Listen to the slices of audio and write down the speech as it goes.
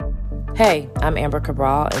Hey, I'm Amber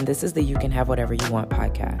Cabral, and this is the You Can Have Whatever You Want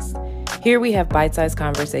podcast. Here we have bite-sized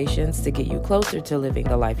conversations to get you closer to living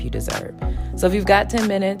the life you deserve. So if you've got 10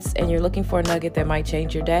 minutes and you're looking for a nugget that might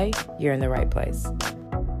change your day, you're in the right place.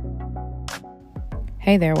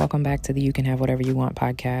 Hey there, welcome back to the You Can Have Whatever You Want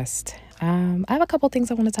podcast. I have a couple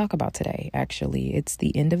things I want to talk about today, actually. It's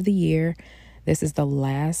the end of the year. This is the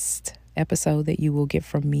last episode that you will get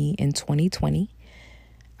from me in 2020.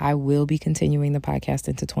 I will be continuing the podcast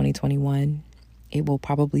into 2021. It will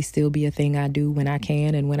probably still be a thing I do when I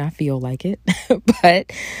can and when I feel like it.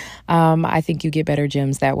 But I think you get better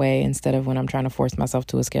gems that way instead of when I'm trying to force myself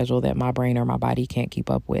to a schedule that my brain or my body can't keep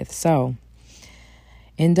up with. So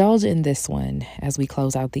indulge in this one as we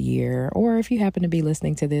close out the year. Or if you happen to be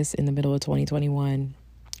listening to this in the middle of 2021,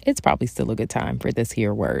 it's probably still a good time for this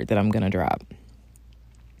here word that I'm going to drop.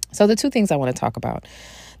 So the two things I want to talk about.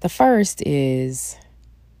 The first is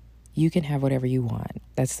you can have whatever you want.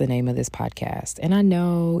 That's the name of this podcast. And I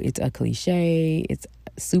know it's a cliche. It's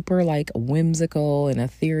super whimsical and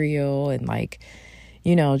ethereal and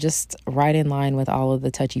just right in line with all of the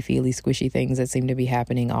touchy-feely, squishy things that seem to be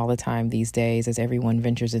happening all the time these days as everyone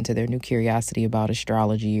ventures into their new curiosity about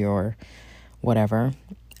astrology or whatever.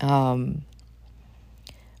 But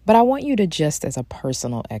I want you to just as a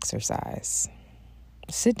personal exercise,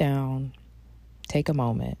 sit down, take a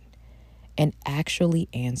moment, and actually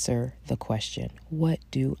answer the question, what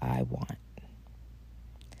do I want?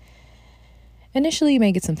 Initially, you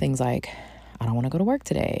may get some things like, I don't want to go to work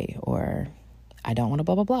today, or I don't want to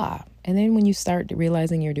blah, blah, blah. And then when you start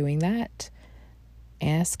realizing you're doing that,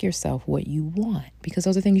 ask yourself what you want, because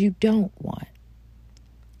those are things you don't want.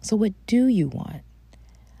 So what do you want?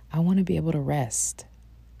 I want to be able to rest.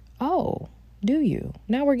 Oh, do you?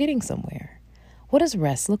 Now we're getting somewhere. What does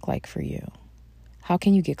rest look like for you? How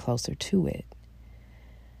can you get closer to it?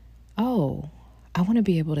 Oh, I want to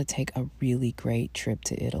be able to take a really great trip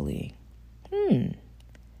to Italy.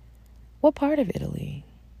 What part of Italy?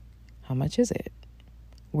 How much is it?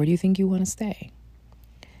 Where do you think you want to stay?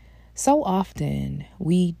 So often,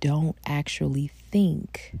 we don't actually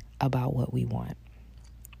think about what we want.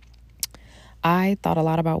 I thought a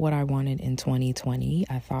lot about what I wanted in 2020.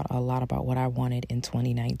 I thought a lot about what I wanted in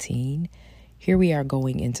 2019. Here we are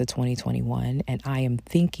going into 2021, and I am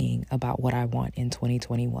thinking about what I want in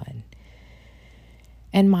 2021.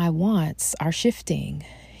 And my wants are shifting.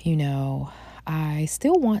 I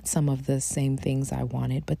still want some of the same things I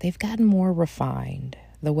wanted, but they've gotten more refined.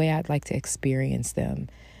 The way I'd like to experience them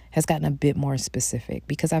has gotten a bit more specific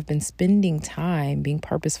because I've been spending time being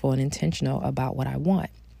purposeful and intentional about what I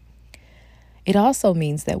want. It also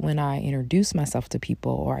means that when I introduce myself to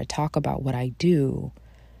people or I talk about what I do,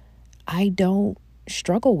 I don't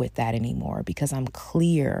struggle with that anymore because I'm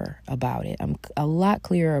clear about it. I'm a lot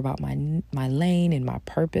clearer about my lane and my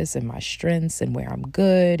purpose and my strengths and where I'm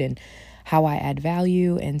good and how I add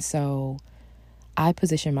value. And so I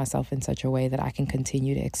position myself in such a way that I can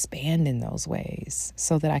continue to expand in those ways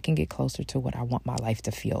so that I can get closer to what I want my life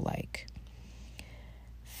to feel like.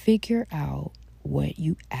 Figure out what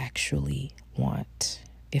you actually want.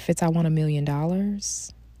 If it's I want $1 million,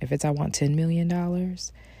 if it's I want $10 million,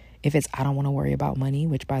 if it's I don't want to worry about money,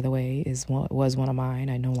 which, by the way, was one of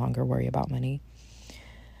mine. I no longer worry about money.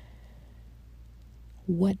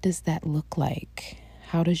 What does that look like?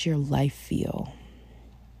 How does your life feel?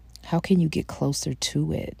 How can you get closer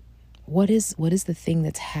to it? What is the thing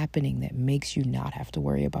that's happening that makes you not have to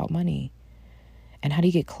worry about money? And how do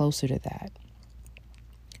you get closer to that?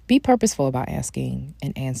 Be purposeful about asking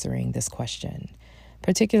and answering this question,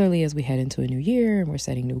 particularly as we head into a new year and we're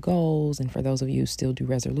setting new goals. And for those of you who still do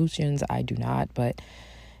resolutions, I do not. But,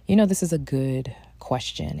 this is a good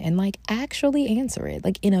question. And actually answer it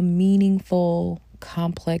in a meaningful,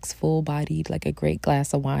 complex, full-bodied, a great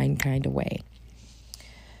glass of wine kind of way.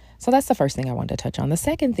 So that's the first thing I wanted to touch on. The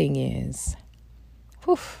second thing is,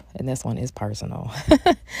 and this one is personal.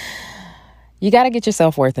 You got to get your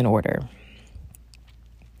self-worth in order.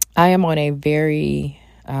 I am on a very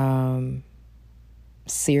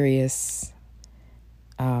serious,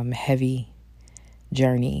 heavy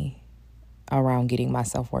journey around getting my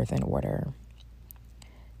self-worth in order.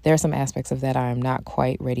 There are some aspects of that I am not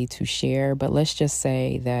quite ready to share, but let's just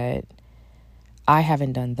say that I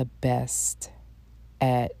haven't done the best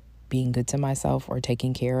at being good to myself or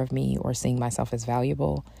taking care of me or seeing myself as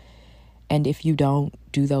valuable. And if you don't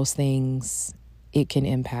do those things, it can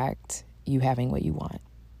impact you having what you want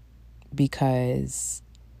because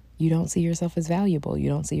you don't see yourself as valuable. You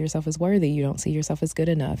don't see yourself as worthy. You don't see yourself as good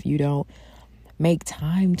enough. You don't make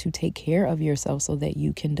time to take care of yourself so that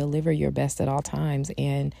you can deliver your best at all times.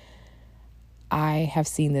 And I have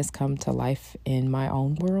seen this come to life in my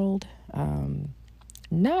own world.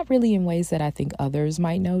 Not really in ways that I think others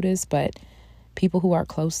might notice, but people who are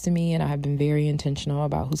close to me, and I have been very intentional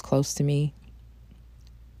about who's close to me,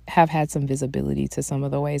 have had some visibility to some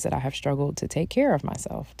of the ways that I have struggled to take care of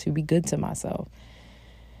myself, to be good to myself.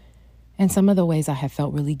 And some of the ways I have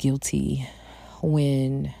felt really guilty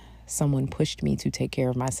when someone pushed me to take care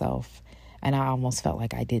of myself, and I almost felt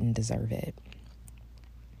like I didn't deserve it.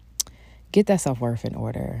 Get that self-worth in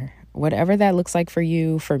order. Whatever that looks like for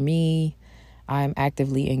you, for me, I'm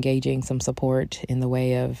actively engaging some support in the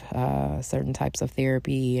way of certain types of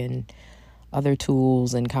therapy and other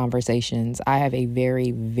tools and conversations. I have a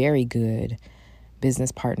very, very good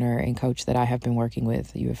business partner and coach that I have been working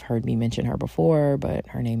with. You have heard me mention her before, but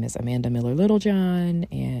her name is Amanda Miller Littlejohn,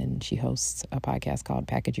 and she hosts a podcast called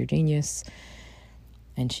Package Your Genius.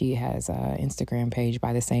 And she has an Instagram page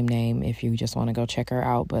by the same name if you just want to go check her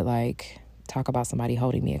out. But talk about somebody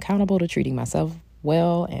holding me accountable to treating myself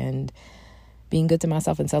well and being good to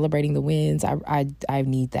myself and celebrating the wins. I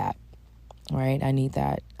need that, right? I need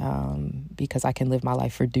that because I can live my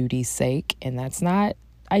life for duty's sake, and that's not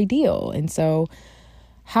ideal. And so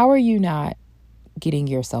how are you not getting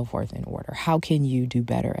your self-worth in order? How can you do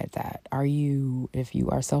better at that? Are you, if you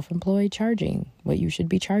are self-employed, charging what you should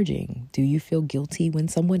be charging? Do you feel guilty when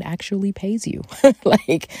someone actually pays you?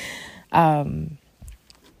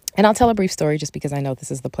 And I'll tell a brief story just because I know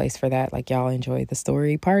this is the place for that. Y'all enjoy the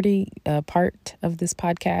story part of this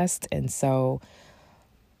podcast. And so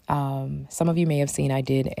some of you may have seen I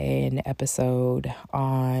did an episode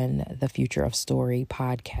on the Future of Story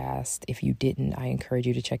podcast. If you didn't, I encourage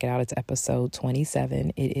you to check it out. It's episode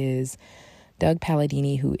 27. It is Doug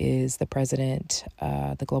Palladini, who is the president,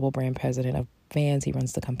 the global brand president of Vans. He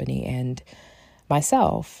runs the company, and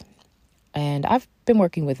myself. And I've been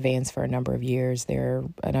working with Vans for a number of years. They're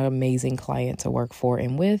an amazing client to work for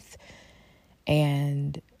and with.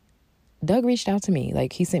 And Doug reached out to me.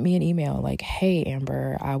 He sent me an email hey,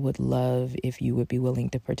 Amber, I would love if you would be willing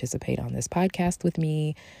to participate on this podcast with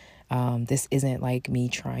me. This isn't me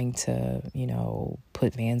trying to,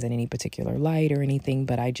 put Vans in any particular light or anything,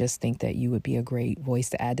 but I just think that you would be a great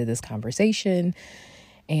voice to add to this conversation.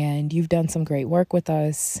 And you've done some great work with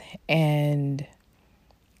us. And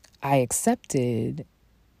I accepted,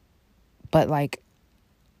 but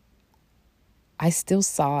I still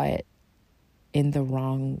saw it in the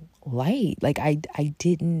wrong light. I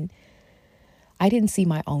didn't see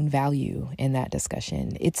my own value in that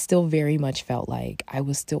discussion. It still very much felt like I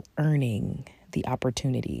was still earning the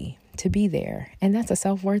opportunity to be there. And that's a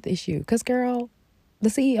self-worth issue. Because girl, the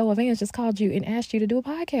CEO of Vans just called you and asked you to do a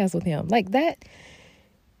podcast with him. That,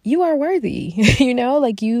 you are worthy,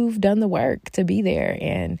 you've done the work to be there.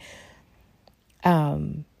 And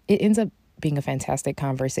it ends up being a fantastic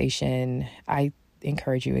conversation. I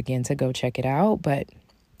encourage you again to go check it out. But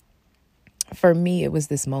for me, it was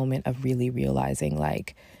this moment of really realizing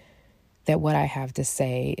that what I have to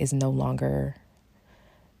say is no longer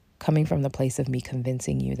coming from the place of me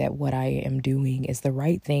convincing you that what I am doing is the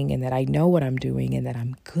right thing and that I know what I'm doing and that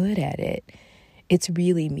I'm good at it. It's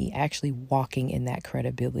really me actually walking in that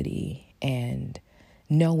credibility and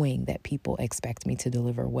knowing that people expect me to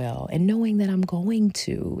deliver well and knowing that I'm going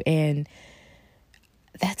to. And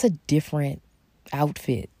that's a different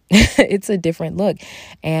outfit. It's a different look.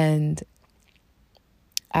 And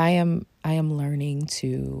I am learning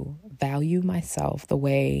to value myself the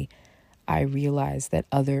way I realize that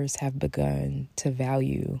others have begun to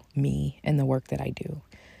value me and the work that I do.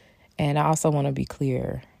 And I also want to be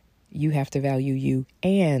clear, you have to value you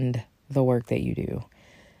and the work that you do,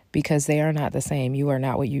 because they are not the same. You are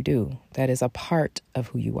not what you do. That is a part of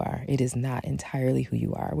who you are. It is not entirely who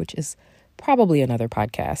you are, which is probably another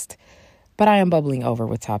podcast. But I am bubbling over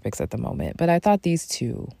with topics at the moment. But I thought these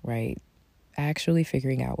two, right, actually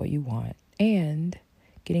figuring out what you want and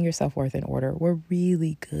getting your self-worth in order were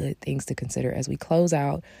really good things to consider as we close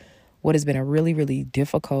out what has been a really, really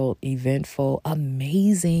difficult, eventful,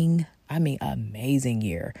 amazing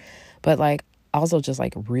year. But also just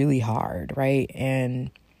really hard, right?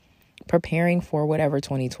 And preparing for whatever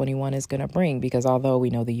 2021 is going to bring, because although we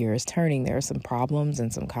know the year is turning, there are some problems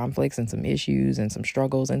and some conflicts and some issues and some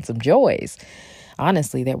struggles and some joys,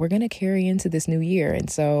 honestly, that we're going to carry into this new year. And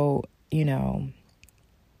so,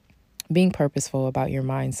 being purposeful about your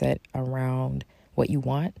mindset around what you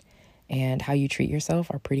want and how you treat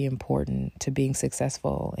yourself are pretty important to being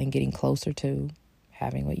successful and getting closer to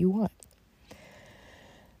having what you want.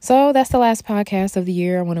 So that's the last podcast of the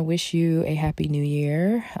year. I want to wish you a happy new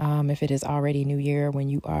year. If it is already new year when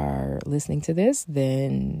you are listening to this,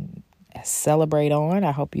 then celebrate on.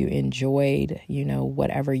 I hope you enjoyed,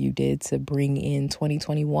 whatever you did to bring in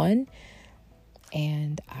 2021.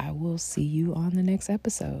 And I will see you on the next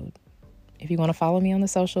episode. If you want to follow me on the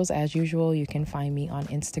socials, as usual, you can find me on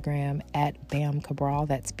Instagram at Bam Cabral.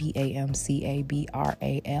 That's BAMCABRAL.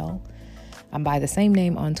 I'm by the same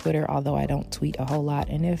name on Twitter, although I don't tweet a whole lot.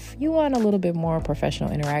 And if you want a little bit more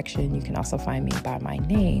professional interaction, you can also find me by my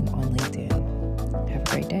name on LinkedIn. Have a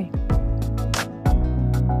great day.